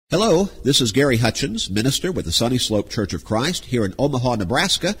Hello, this is Gary Hutchins, minister with the Sunny Slope Church of Christ here in Omaha,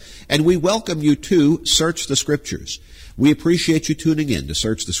 Nebraska, and we welcome you to Search the Scriptures. We appreciate you tuning in to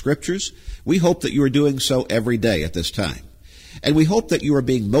Search the Scriptures. We hope that you are doing so every day at this time. And we hope that you are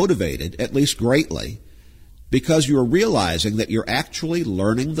being motivated, at least greatly, because you are realizing that you're actually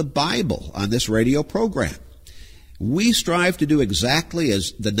learning the Bible on this radio program. We strive to do exactly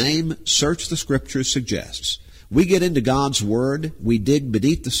as the name Search the Scriptures suggests. We get into God's Word, we dig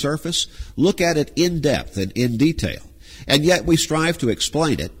beneath the surface, look at it in depth and in detail, and yet we strive to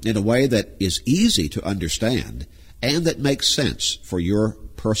explain it in a way that is easy to understand and that makes sense for your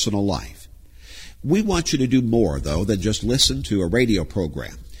personal life. We want you to do more, though, than just listen to a radio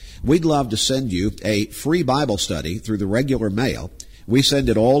program. We'd love to send you a free Bible study through the regular mail. We send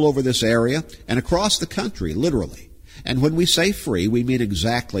it all over this area and across the country, literally. And when we say free, we mean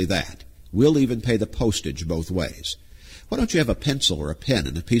exactly that. We'll even pay the postage both ways. Why don't you have a pencil or a pen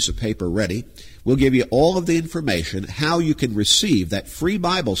and a piece of paper ready? We'll give you all of the information how you can receive that free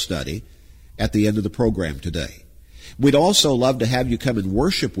Bible study at the end of the program today. We'd also love to have you come and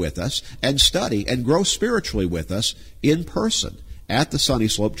worship with us and study and grow spiritually with us in person at the Sunny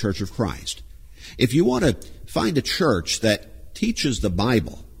Slope Church of Christ. If you want to find a church that teaches the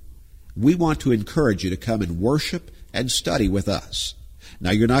Bible, we want to encourage you to come and worship and study with us.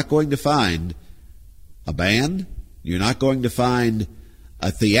 Now, you're not going to find a band. You're not going to find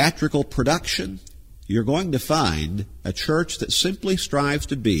a theatrical production. You're going to find a church that simply strives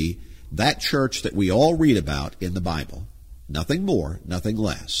to be that church that we all read about in the Bible. Nothing more, nothing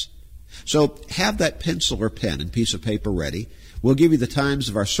less. So have that pencil or pen and piece of paper ready. We'll give you the times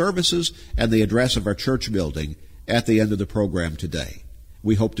of our services and the address of our church building at the end of the program today.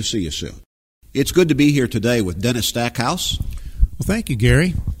 We hope to see you soon. It's good to be here today with Dennis Stackhouse. Well, thank you,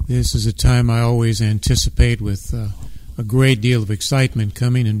 Gary. This is a time I always anticipate with a great deal of excitement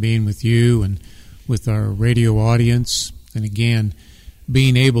coming and being with you and with our radio audience. And again,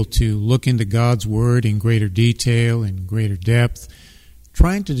 being able to look into God's Word in greater detail and greater depth,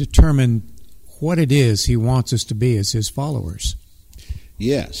 trying to determine what it is He wants us to be as His followers.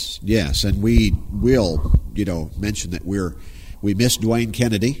 Yes, and we will, mention that we miss Dwayne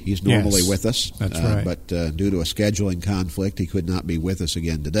Kennedy. He's normally with us. That's right. But due to a scheduling conflict, he could not be with us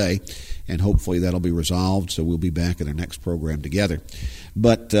again today. And hopefully that'll be resolved, so we'll be back at our next program together.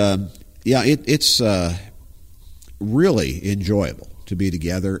 But, it's really enjoyable to be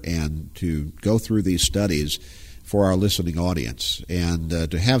together and to go through these studies for our listening audience. And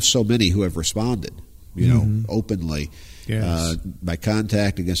to have so many who have responded, openly. Yes. By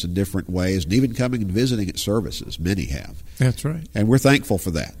contacting us in different ways and even coming and visiting at services. Many have. That's right. And we're thankful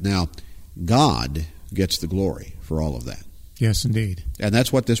for that. Now, God gets the glory for all of that. Yes, indeed. And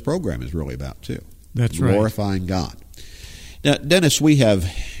that's what this program is really about, too. That's right. Glorifying God. Now, Dennis, we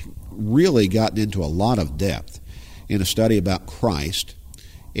have really gotten into a lot of depth in a study about Christ,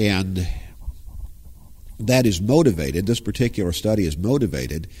 and that is motivated, this particular study is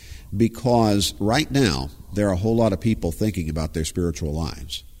motivated because right now there are a whole lot of people thinking about their spiritual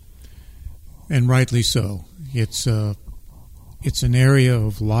lives. And rightly so. It's an area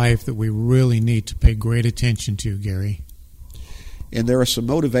of life that we really need to pay great attention to, Gary. And there are some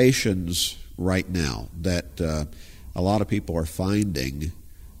motivations right now that a lot of people are finding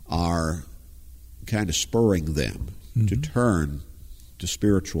are kind of spurring them to turn to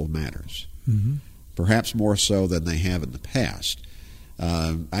spiritual matters, perhaps more so than they have in the past.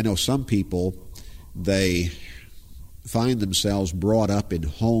 I know some people, they find themselves brought up in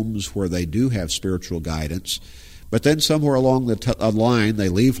homes where they do have spiritual guidance, but then somewhere along the line they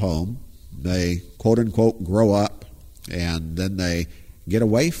leave home, they quote-unquote grow up, and then they get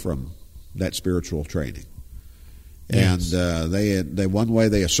away from that spiritual training. Yes. And they one way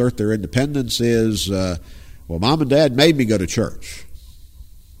they assert their independence is, well, Mom and Dad made me go to church,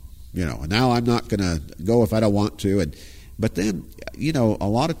 and now I'm not going to go if I don't want to. But then, a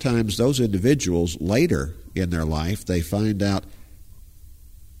lot of times those individuals later in their life, they find out,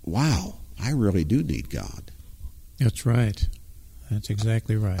 wow, I really do need God. That's right. That's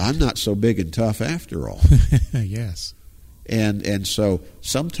exactly right. I'm not so big and tough after all. Yes. And so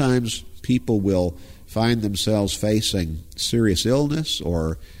sometimes people will find themselves facing serious illness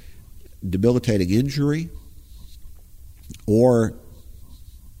or debilitating injury or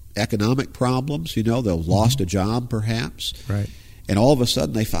economic problems. They've lost a job perhaps. Right. And all of a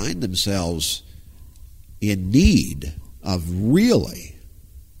sudden they find themselves in need of really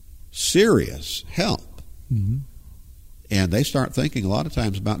serious help. And they start thinking a lot of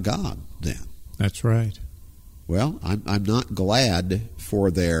times about God then. That's right. Well, I'm not glad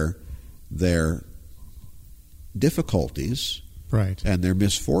for their difficulties, Right. and their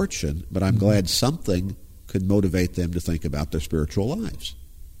misfortune, but I'm glad something could motivate them to think about their spiritual lives.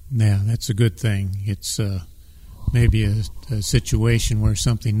 Yeah, that's a good thing. It's maybe a situation where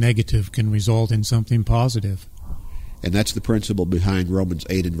something negative can result in something positive. And that's the principle behind Romans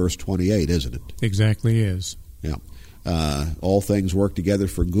 8 and verse 28, isn't it? Exactly is. Yeah. All things work together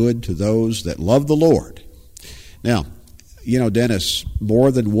for good to those that love the Lord. Now, you know, Dennis, more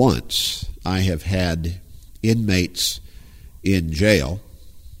than once I have had inmates in jail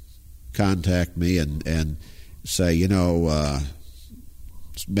contact me and say, you know,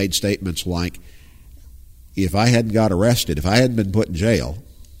 made statements like, if I hadn't got arrested, if I hadn't been put in jail,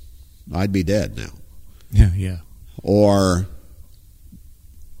 I'd be dead now. Yeah. Or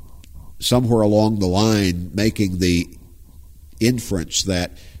somewhere along the line making the inference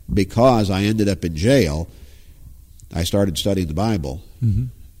that because I ended up in jail, I started studying the Bible,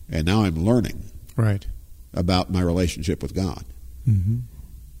 and now I'm learning Right. about my relationship with God. Mm-hmm.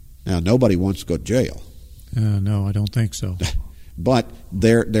 Now, nobody wants to go to jail. No, I don't think so. But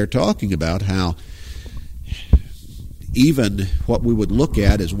they're talking about how even what we would look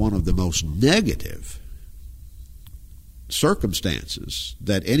at as one of the most negative circumstances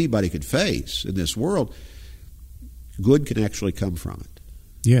that anybody could face in this world, good can actually come from it.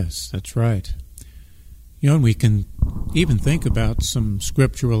 Yes, that's right. You know, and we can even think about some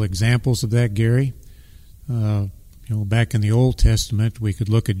scriptural examples of that, Gary. You know, back in the Old Testament, we could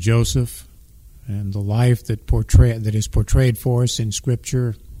look at Joseph and the life that is portrayed for us in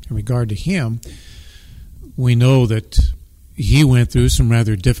Scripture in regard to him. We know that he went through some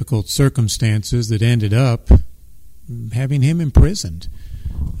rather difficult circumstances that ended up having him imprisoned.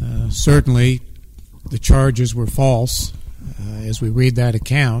 Certainly, the charges were false, as we read that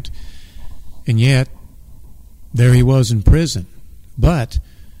account, and yet there he was in prison. But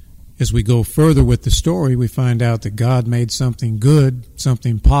as we go further with the story, we find out that God made something good,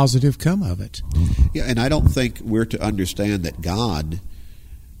 something positive come of it. Yeah, and I don't think we're to understand that God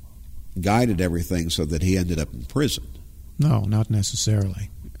guided everything so that he ended up in prison. No, not necessarily.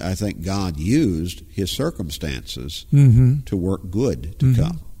 I think God used his circumstances to work good to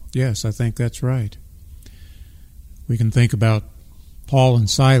come. Yes, I think that's right. We can think about Paul and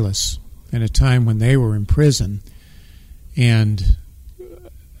Silas in a time when they were in prison, and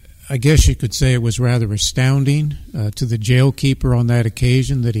I guess you could say it was rather astounding to the jailkeeper on that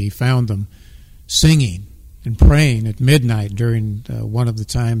occasion that he found them singing and praying at midnight during one of the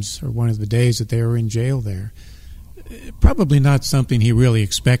times or one of the days that they were in jail there. Probably not something he really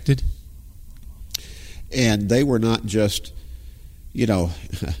expected. And they were not just, you know,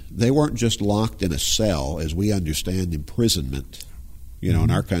 they weren't just locked in a cell as we understand imprisonment, you know,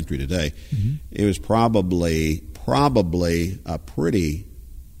 in our country today. It was probably a pretty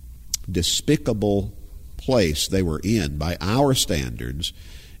despicable place they were in by our standards,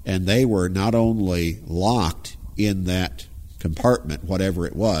 and they were not only locked in that compartment, whatever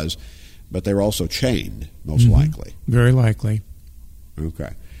it was, but they were also chained, most likely. Very likely.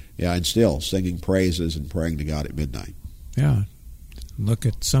 Okay. Yeah, and still singing praises and praying to God at midnight. Yeah. Look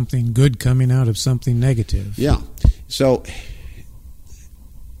at something good coming out of something negative. Yeah. So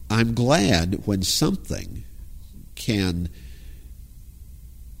I'm glad when something can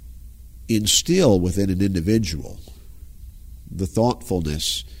instill within an individual the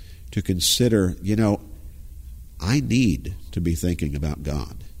thoughtfulness to consider, you know, I need to be thinking about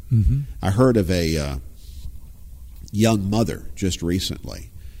God. I heard of a young mother just recently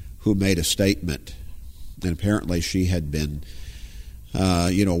who made a statement, and apparently she had been,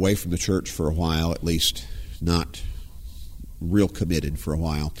 away from the church for a while, at least not real committed for a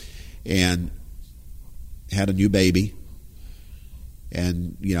while, and had a new baby.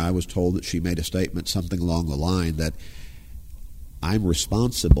 And, you know, I was told that she made a statement, something along the line that I'm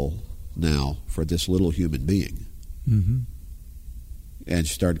responsible now for this little human being. And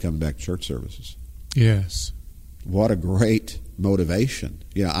she started coming back to church services. Yes. What a great motivation.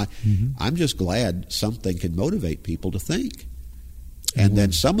 You know, I'm just glad something can motivate people to think. And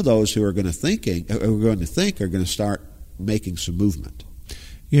then some of those who are going to think are going to start making some movement.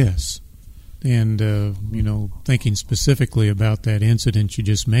 Yes. And, thinking specifically about that incident you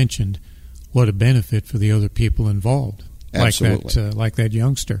just mentioned, what a benefit for the other people involved. Absolutely. Like that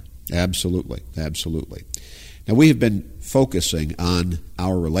youngster. Absolutely. Absolutely. Now, we have been focusing on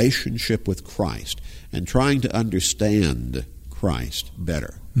our relationship with Christ and trying to understand Christ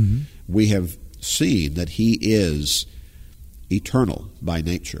better. We have seen that he is eternal by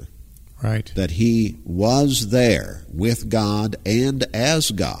nature. Right. That he was there with God and as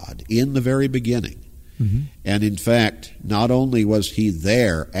God in the very beginning. And in fact, not only was he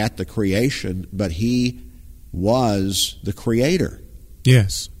there at the creation, but he was the Creator.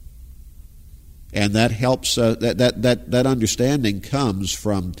 Yes. And that helps, that understanding comes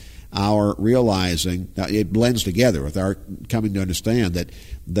from our realizing, it blends together with our coming to understand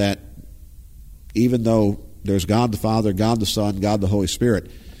that even though there's God the Father, God the Son, God the Holy Spirit,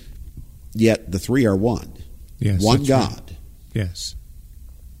 yet the three are one. Yes, one God. Right. Yes.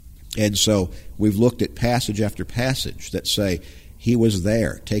 And so we've looked at passage after passage that say he was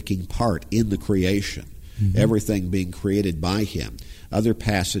there taking part in the creation, everything being created by him. Other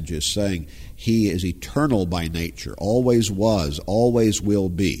passages saying he is eternal by nature, always was, always will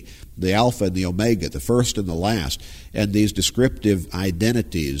be, the Alpha and the Omega, the first and the last, and these descriptive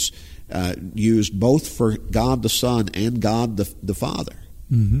identities used both for God the Son and God the Father.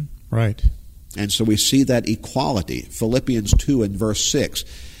 Mm-hmm. Right. And so we see that equality. Philippians 2 and verse 6,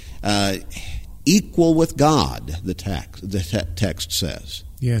 equal with God, the text says.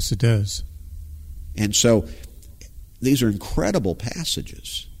 Yes, it does. And so these are incredible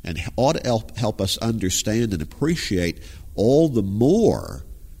passages and ought to help us understand and appreciate all the more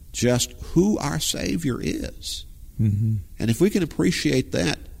just who our Savior is. Mm-hmm. And if we can appreciate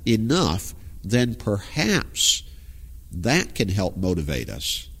that enough, then perhaps that can help motivate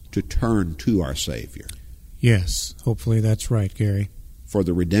us to turn to our Savior. Yes, hopefully that's right, Gary. For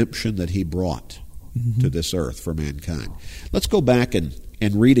the redemption that he brought to this earth for mankind. Let's go back and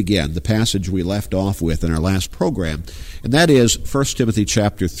read again the passage we left off with in our last program, and that is 1 Timothy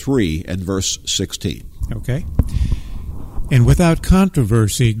chapter 3 and verse 16. Okay. And without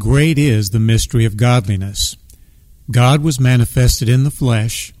controversy, great is the mystery of godliness. God was manifested in the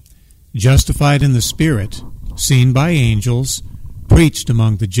flesh, justified in the Spirit, seen by angels, preached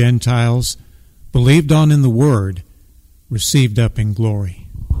among the Gentiles, believed on in the Word, received up in glory.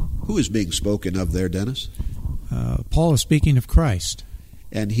 Who is being spoken of there, Dennis? Paul is speaking of Christ.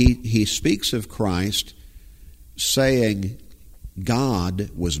 And he speaks of Christ saying God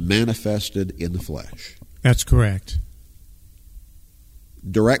was manifested in the flesh. That's correct.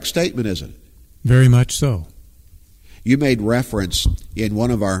 Direct statement, isn't it? Very much so. You made reference in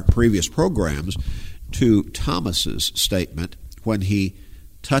one of our previous programs to Thomas's statement when he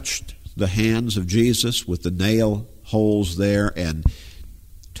touched the hands of Jesus with the nail holes there and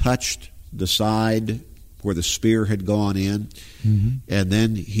touched the side where the spear had gone in, and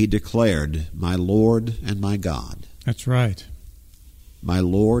then he declared, "My Lord and my God." That's right. My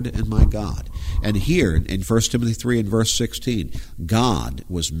Lord and my God. And here in 1 Timothy 3 and verse 16, God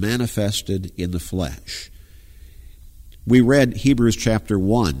was manifested in the flesh. We read Hebrews chapter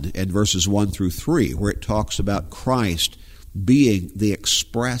 1 and verses 1 through 3, where it talks about Christ being the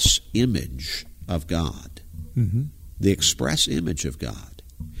express image of God. The express image of God.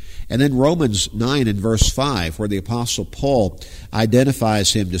 And then Romans 9 and verse 5, where the Apostle Paul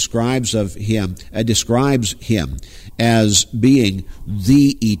identifies him, describes him as being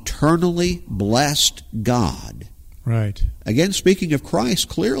the eternally blessed God. Right. Again, speaking of Christ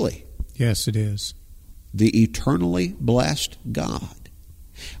clearly. Yes, it is. The eternally blessed God.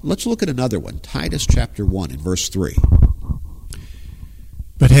 Let's look at another one, Titus chapter 1 and verse 3.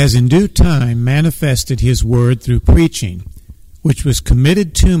 But has in due time manifested his word through preaching, which was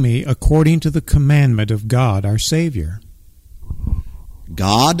committed to me according to the commandment of God our Savior.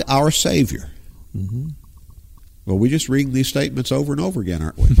 God our Savior. Well, we're just reading these statements over and over again,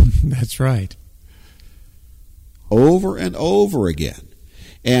 aren't we? That's right. Over and over again.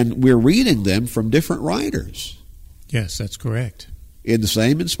 And we're reading them from different writers. Yes, that's correct. In the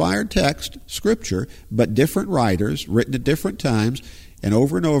same inspired text, Scripture, but different writers, written at different times, and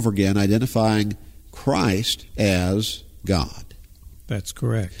over again identifying Christ as God. That's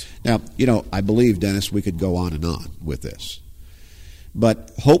correct. Now, I believe, Dennis, we could go on and on with this.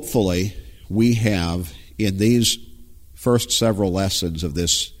 But hopefully we have, in these first several lessons of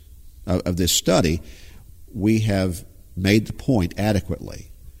this study, we have made the point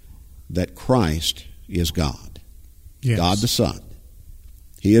adequately that Christ is God. Yes. God the Son.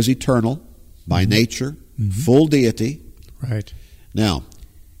 He is eternal by nature, full deity. Right. Now,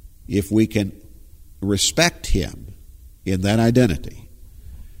 if we can respect him in that identity,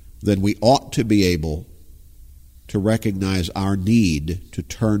 then we ought to be able to recognize our need to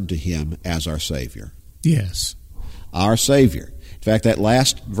turn to him as our Savior. Yes. Our Savior. In fact, that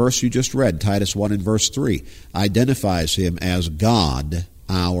last verse you just read, Titus 1 and verse 3, identifies him as God,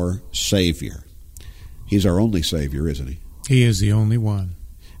 our Savior. He's our only Savior, isn't he? He is the only one.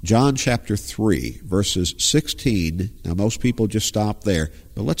 John chapter 3, verses 16. Now, most people just stop there,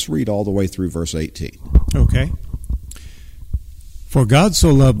 but let's read all the way through verse 18. Okay. For God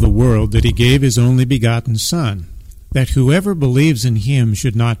so loved the world that he gave his only begotten Son, that whoever believes in him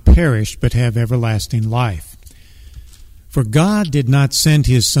should not perish but have everlasting life. For God did not send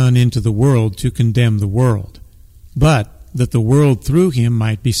his Son into the world to condemn the world, but that the world through him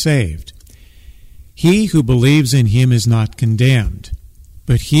might be saved. He who believes in him is not condemned,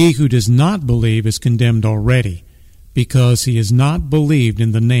 but he who does not believe is condemned already, because he has not believed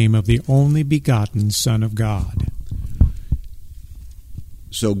in the name of the only begotten Son of God.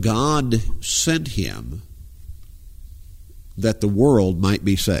 So God sent him that the world might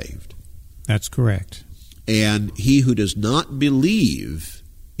be saved. That's correct. And he who does not believe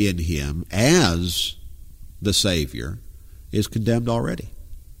in him as the Savior is condemned already.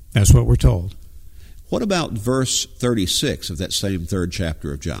 That's what we're told. What about verse 36 of that same 3rd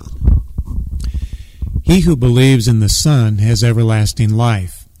chapter of John? He who believes in the Son has everlasting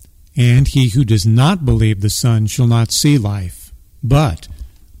life, and he who does not believe the Son shall not see life, but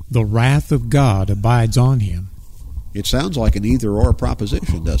the wrath of God abides on him. It sounds like an either-or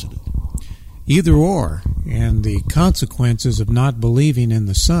proposition, doesn't it? Either or, and the consequences of not believing in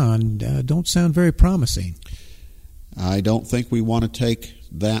the Son don't sound very promising. I don't think we want to take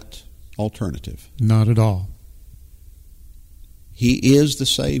that alternative. Not at all. He is the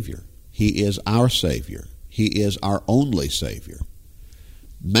Savior. He is our Savior. He is our only Savior.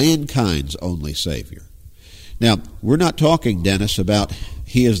 Mankind's only Savior. Now, we're not talking, Dennis, about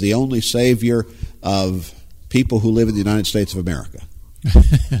he is the only Savior of people who live in the United States of America.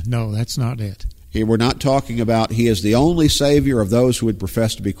 No, that's not it. We're not talking about he is the only Savior of those who would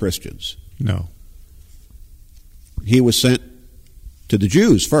profess to be Christians. No. He was sent to the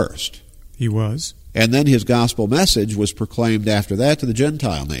Jews first. He was. And then his gospel message was proclaimed after that to the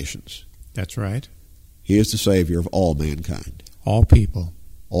Gentile nations. That's right. He is the Savior of all mankind. All people.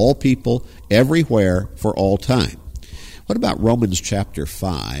 All people, everywhere, for all time. What about Romans chapter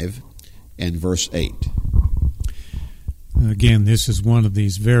 5 and verse 8? Again, this is one of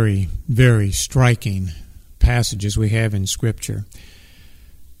these very, very striking passages we have in Scripture.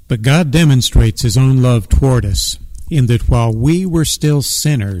 But God demonstrates his own love toward us in that while we were still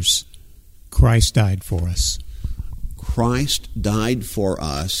sinners, Christ died for us. Christ died for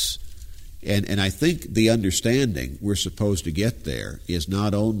us, and I think the understanding we're supposed to get there is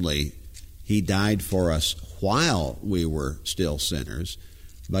not only he died for us while we were still sinners,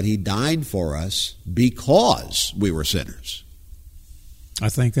 but he died for us because we were sinners. I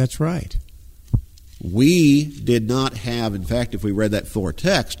think that's right. We did not have, in fact, if we read that fuller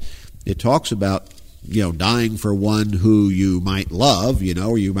text, it talks about, dying for one who you might love,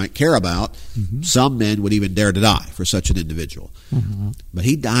 or you might care about. Mm-hmm. Some men would even dare to die for such an individual. Mm-hmm. But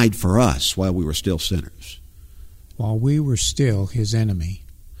he died for us while we were still sinners. While we were still his enemy.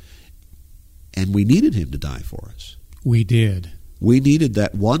 And we needed him to die for us. We did. We needed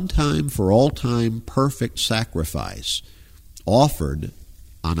that one-time, for all-time, perfect sacrifice offered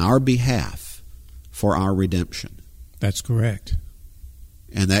on our behalf for our redemption. That's correct.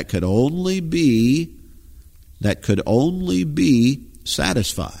 And that could only be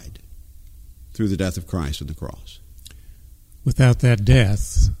satisfied through the death of Christ on the cross. Without that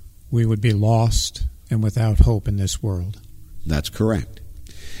death, we would be lost and without hope in this world. That's correct.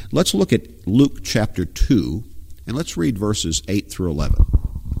 Let's look at Luke chapter 2, and let's read verses 8 through 11.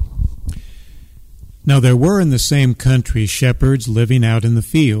 Now there were in the same country shepherds living out in the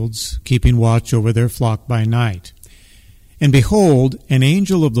fields, keeping watch over their flock by night. And behold, an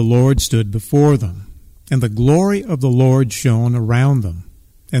angel of the Lord stood before them, and the glory of the Lord shone around them,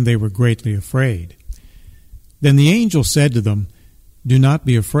 and they were greatly afraid. Then the angel said to them, Do not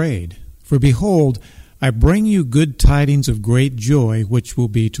be afraid, for behold, I bring you good tidings of great joy, which will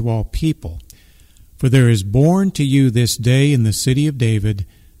be to all people. For there is born to you this day in the city of David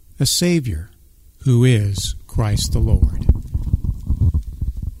a Savior, who is Christ the Lord.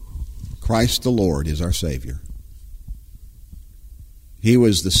 Christ the Lord is our Savior. He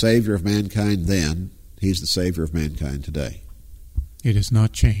was the Savior of mankind then. He's the Savior of mankind today. It has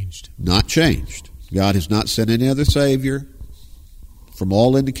not changed. Not changed. God has not sent any other Savior. From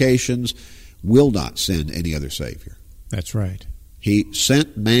all indications, will not send any other Savior. That's right. He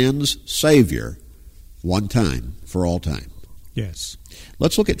sent man's Savior one time for all time. Yes.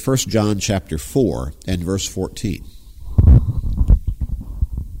 Let's look at 1 John chapter 4 and verse 14.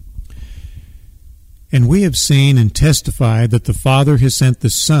 And we have seen and testified that the Father has sent the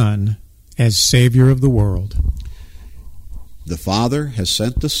Son as Savior of the world. The Father has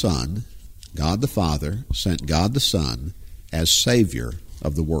sent the Son, God the Father sent God the Son as Savior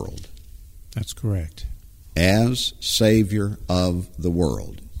of the world. That's correct. As Savior of the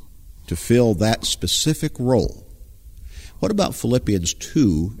world, to fill that specific role. What about Philippians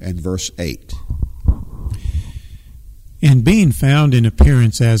 2 and verse 8? And being found in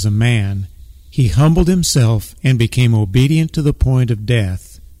appearance as a man, He humbled himself and became obedient to the point of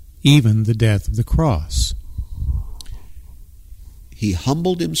death, even the death of the cross. He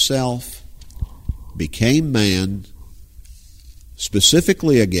humbled himself, became man,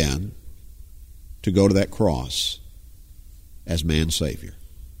 specifically again to go to that cross as man's Savior.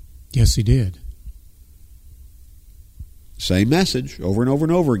 Yes, he did. Same message over and over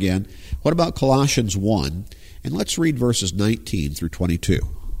and over again. What about Colossians 1? And let's read verses 19 through 22.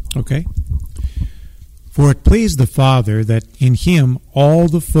 Okay. For it pleased the Father that in him all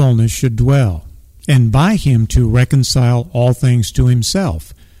the fullness should dwell, and by him to reconcile all things to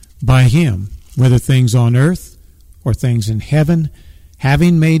himself, by him, whether things on earth or things in heaven,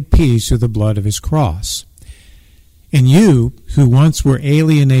 having made peace through the blood of his cross. And you, who once were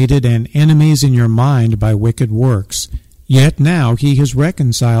alienated and enemies in your mind by wicked works, yet now he has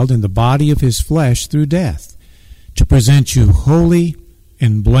reconciled in the body of his flesh through death, to present you holy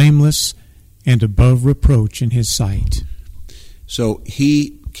and blameless and above reproach in his sight. So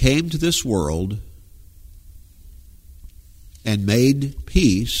he came to this world and made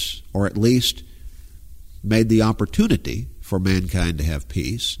peace, or at least made the opportunity for mankind to have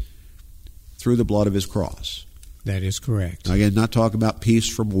peace through the blood of his cross. That is correct. Now, again, not talking about peace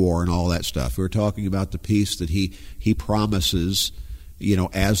from war and all that stuff. We're talking about the peace that he promises,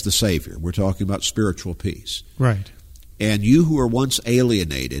 as the Savior. We're talking about spiritual peace. Right. And you who were once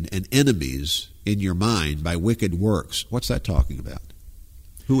alienated and enemies in your mind by wicked works, what's that talking about?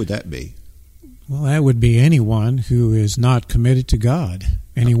 Who would that be? Well, that would be anyone who is not committed to God,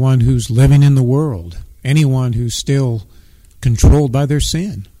 anyone who's living in the world, anyone who's still controlled by their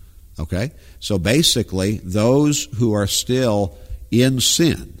sin. Okay? So basically, those who are still in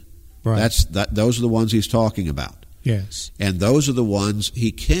sin, right. Those are the ones he's talking about. Yes. And those are the ones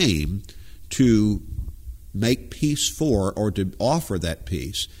he came to make peace for, or to offer that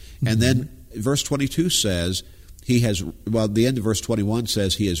peace. Mm-hmm. And then verse 22 says, the end of verse 21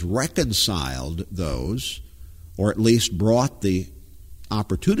 says he has reconciled those, or at least brought the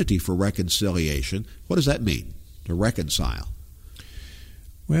opportunity for reconciliation. What does that mean, to reconcile?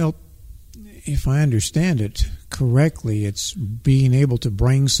 Well, if I understand it correctly, it's being able to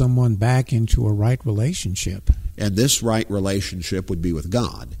bring someone back into a right relationship. And this right relationship would be with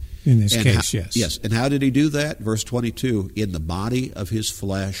God. In this case, yes. Yes. And how did he do that? Verse 22, in the body of his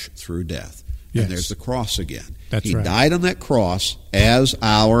flesh through death. Yes. And there's the cross again. That's right. He died on that cross as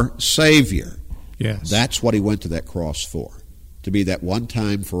our Savior. Yes. That's what he went to that cross for, to be that one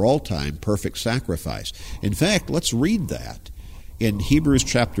time for all time perfect sacrifice. In fact, let's read that in Hebrews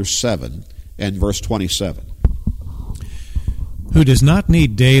chapter 7 and verse 27. Who does not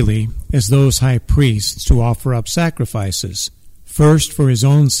need daily, as those high priests, to offer up sacrifices, first for his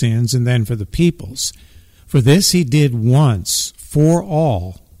own sins and then for the people's. For this he did once for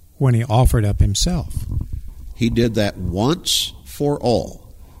all when he offered up himself. He did that once for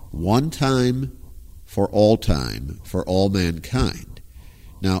all, one time for all mankind.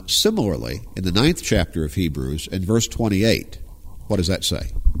 Now, similarly, in the 9th chapter of Hebrews, in verse 28, what does that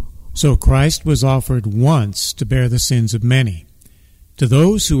say? So Christ was offered once to bear the sins of many. To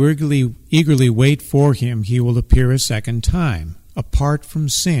those who eagerly wait for him, he will appear a second time, apart from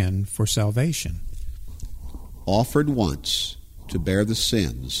sin, for salvation. Offered once to bear the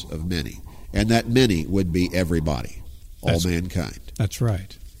sins of many. And that many would be everybody, all mankind. That's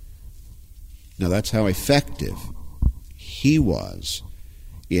right. Now that's how effective he was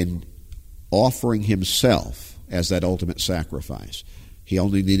in offering himself as that ultimate sacrifice. He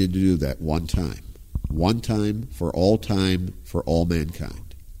only needed to do that one time. One time for all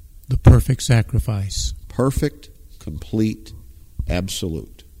mankind. The perfect sacrifice. Perfect, complete,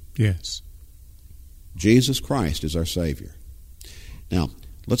 absolute. Yes. Jesus Christ is our Savior. Now,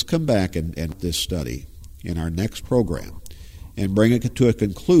 let's come back and this study in our next program and bring it to a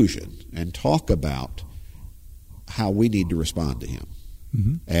conclusion and talk about how we need to respond to him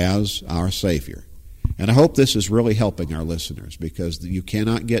as our Savior. And I hope this is really helping our listeners, because you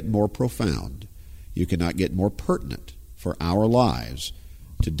cannot get more profound, you cannot get more pertinent for our lives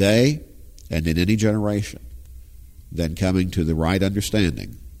today and in any generation than coming to the right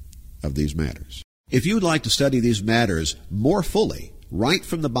understanding of these matters. If you would like to study these matters more fully, right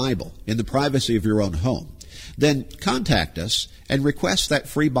from the Bible, in the privacy of your own home, then contact us and request that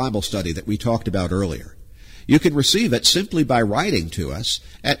free Bible study that we talked about earlier. You can receive it simply by writing to us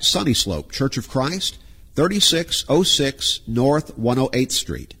at Sunny Slope Church of Christ, 3606 North 108th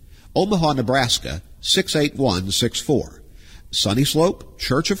Street, Omaha, Nebraska, 68164. Sunny Slope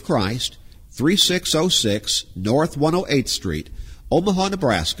Church of Christ, 3606 North 108th Street, Omaha,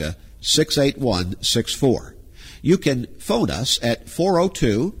 Nebraska, 68164. You can phone us at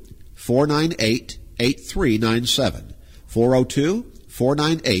 402 402-498-8397.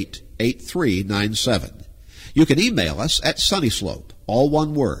 402-498-8397. You can email us at SunnySlope, all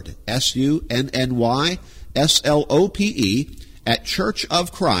one word, SUNNYSLOPE, at Church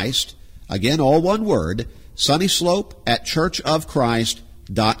of Christ, again, all one word, SunnySlope at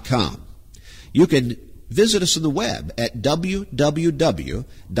churchofchrist.com. You can visit us on the web at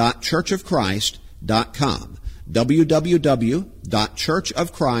www.churchofchrist.com,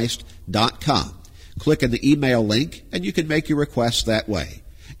 www.churchofchrist.com. Click on the email link, and you can make your requests that way.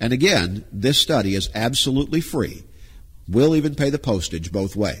 And again, this study is absolutely free. We'll even pay the postage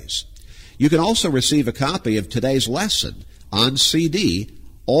both ways. You can also receive a copy of today's lesson on CD,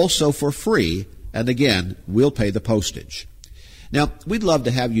 also for free, and again, we'll pay the postage. Now, we'd love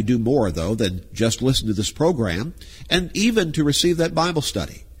to have you do more, though, than just listen to this program, and even to receive that Bible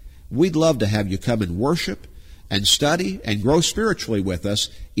study. We'd love to have you come and worship and study and grow spiritually with us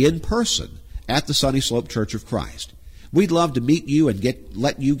in person at the Sunny Slope Church of Christ. We'd love to meet you and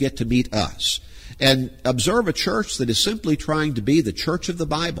let you get to meet us and observe a church that is simply trying to be the church of the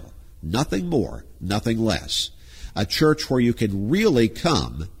Bible, nothing more, nothing less. A church where you can really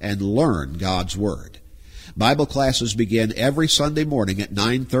come and learn God's Word. Bible classes begin every Sunday morning at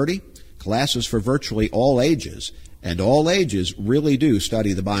 9:30, classes for virtually all ages, and all ages really do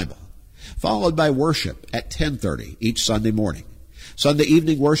study the Bible. Followed by worship at 10:30 each Sunday morning. Sunday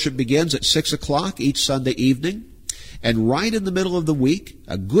evening worship begins at 6 o'clock each Sunday evening. And right in the middle of the week,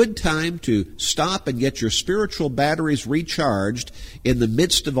 a good time to stop and get your spiritual batteries recharged in the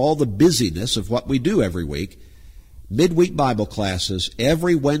midst of all the busyness of what we do every week, midweek Bible classes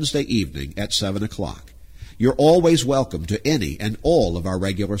every Wednesday evening at 7 o'clock. You're always welcome to any and all of our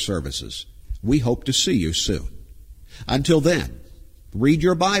regular services. We hope to see you soon. Until then, read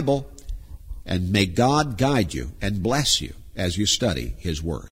your Bible, and may God guide you and bless you as you study His Word.